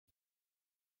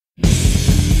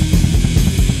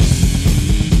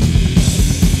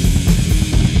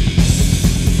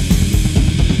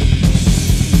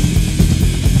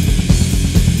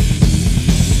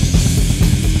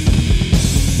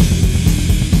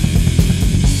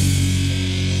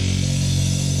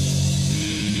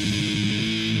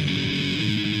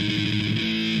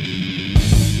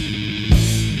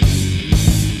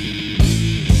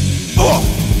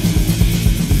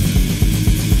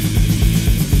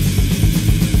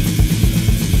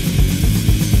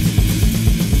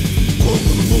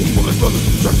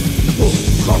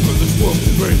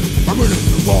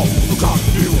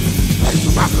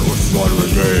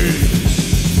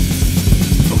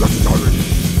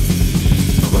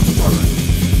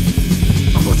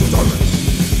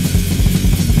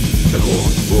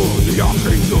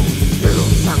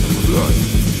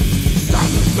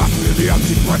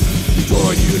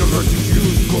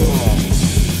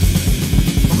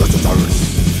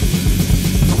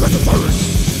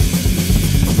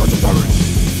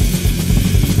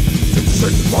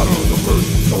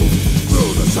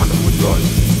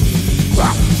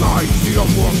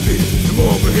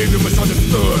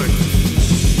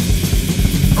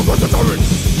Aggressive Tyrant!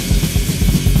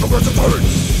 Aggressive Tyrant!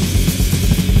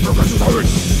 Aggressive Tyrant!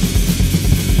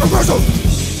 Aggressive!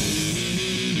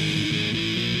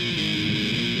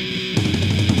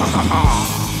 Ha ha ha!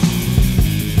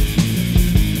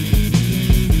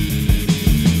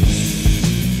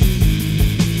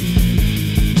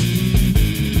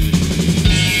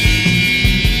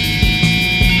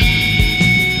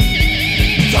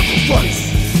 Sacrifice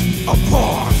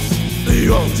upon the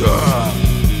altar.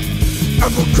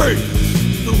 Advocate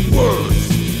the words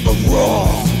of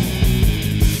Rozz.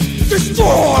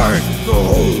 Destroy the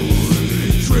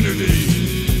Holy Trinity.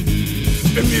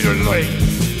 Immediately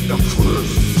the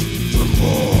crucible.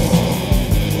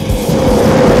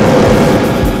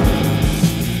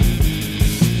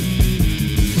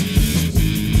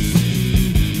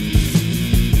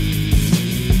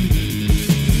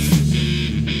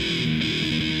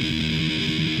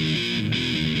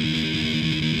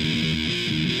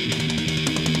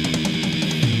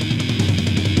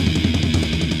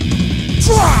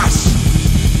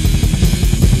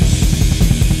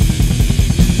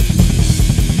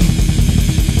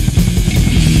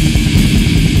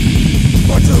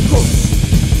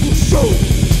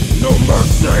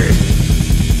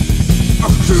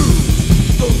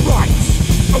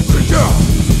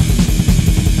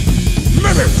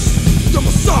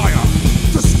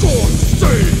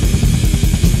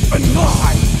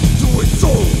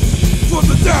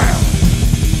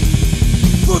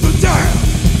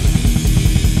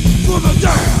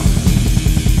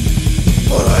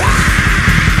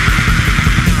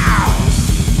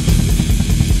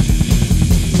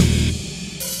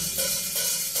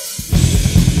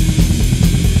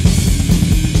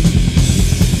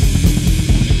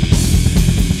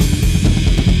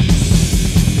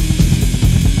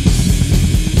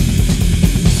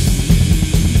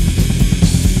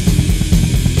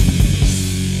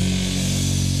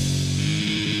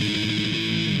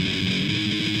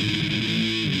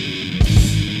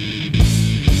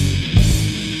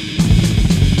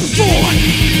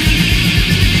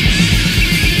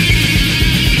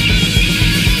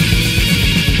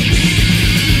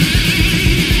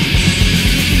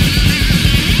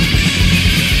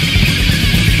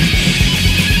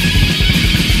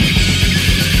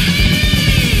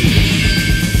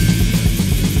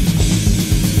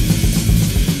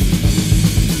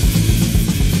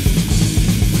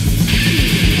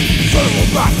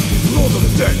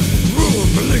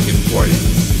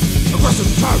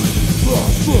 Aggressive Tyrant,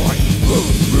 destroy,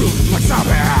 rules like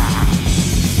zombie.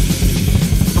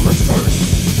 Aggressive Tyrant,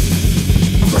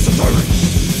 Aggressive Tyrant,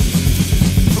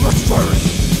 Aggressive Tyrant,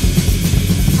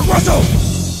 Aggressive!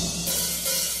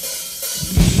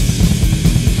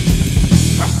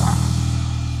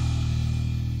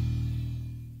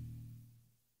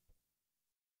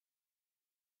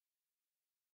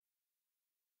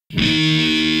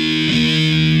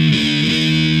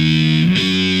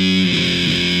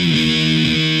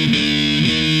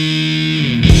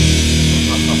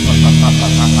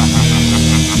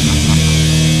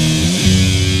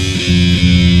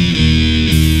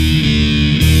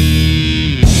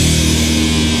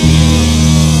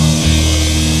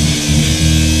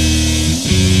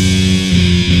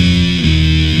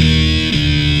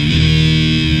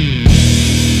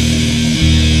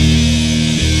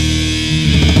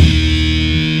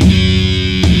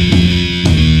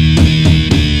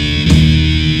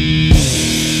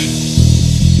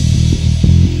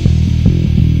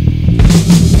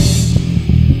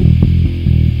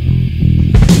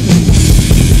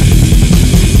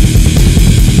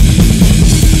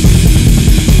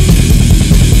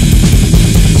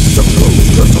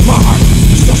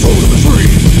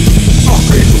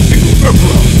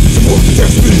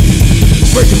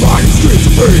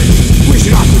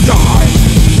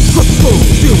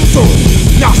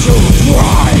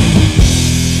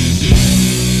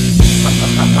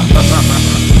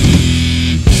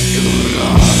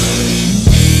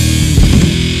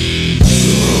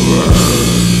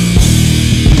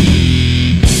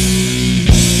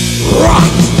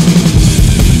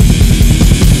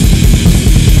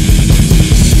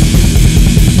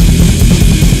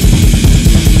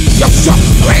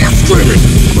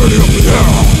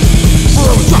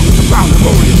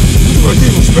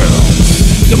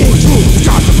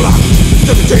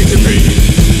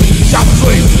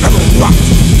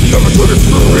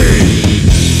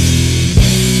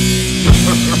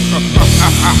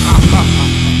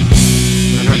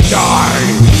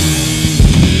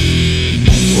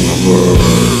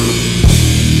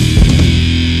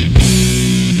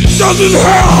 In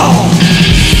hell!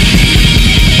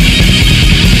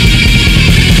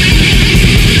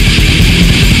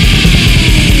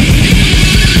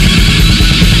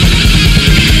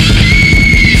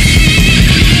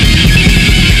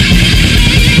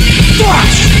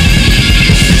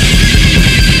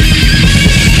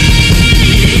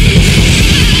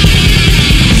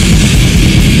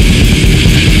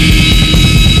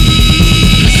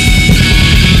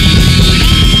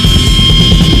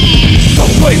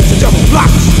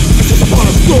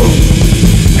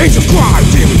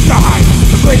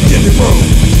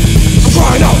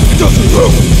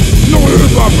 No one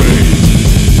hears my plea.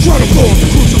 Try to force the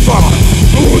crucified.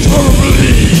 Oh,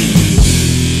 terribly.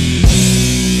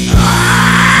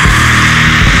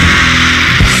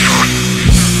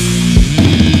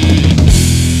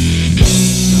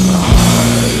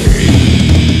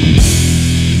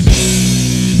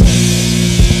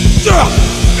 Death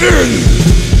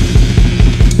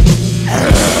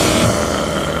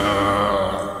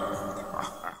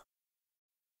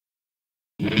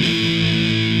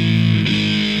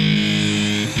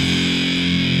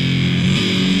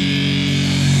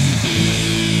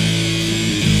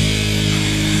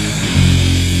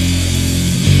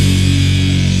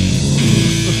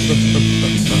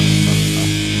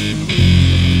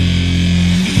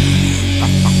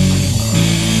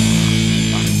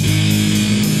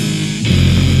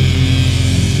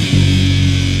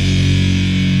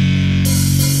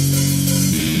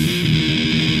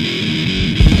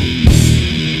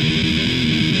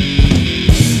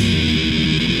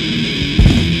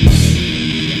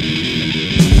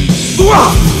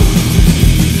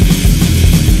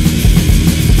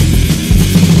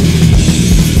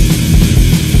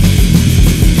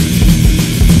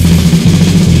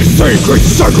in great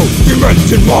cycle,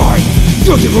 dimension mind.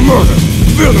 Guilty for murder,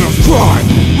 villain of crime.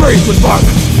 Raged with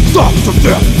violence, thoughts of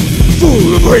death.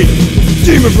 Fool of hate,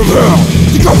 demon from hell.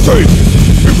 Decapitate,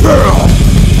 impale,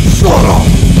 slaughter,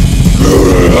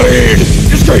 mutilate,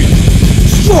 escape,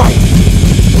 strike,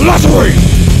 lacerate,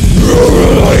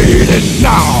 mutilate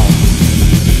now.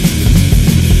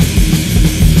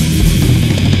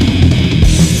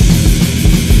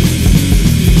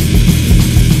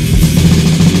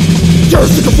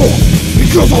 Dares to conform, he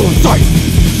kills all in sight.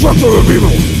 Structure of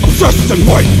evil, obsessed in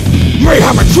might.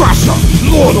 Mayhem and crasher,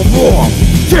 lord of war.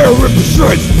 Tear, rip and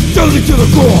shreds, deadly to the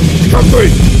core.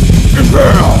 Decapitate,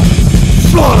 impale,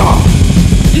 slaughter,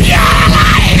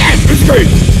 mutilate,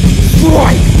 escape,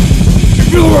 strike,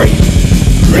 infiltrate,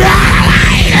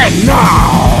 mutilate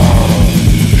now.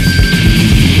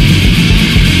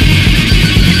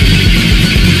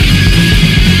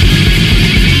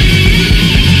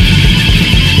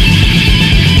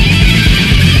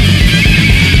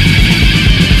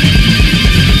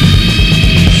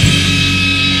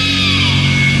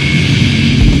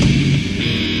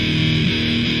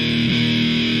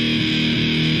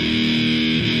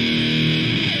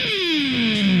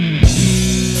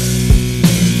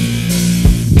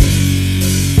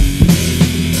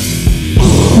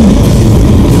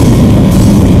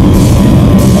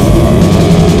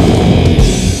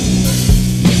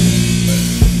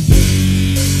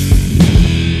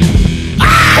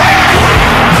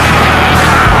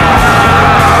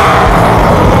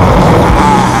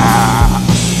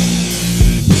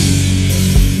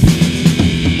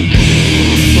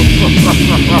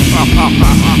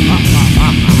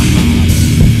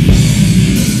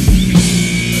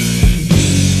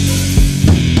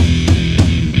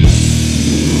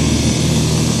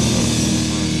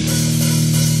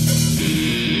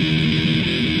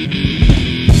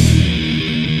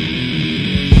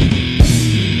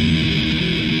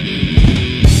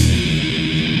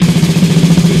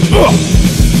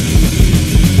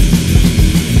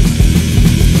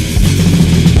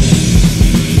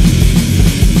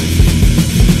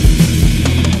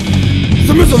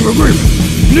 Submissive agreement,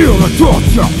 kneel and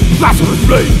torture, blasphemous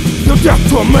blade, your death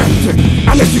tormenting,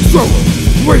 anarchic struggle,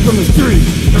 away from the street,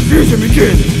 the fusion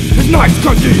begins, his knives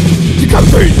cut deep,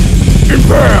 decapitate,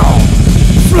 impale,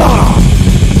 slaughter,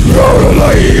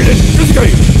 mutilate,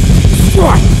 escape,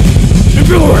 strike,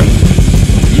 infiltrate,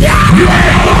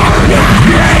 yeah!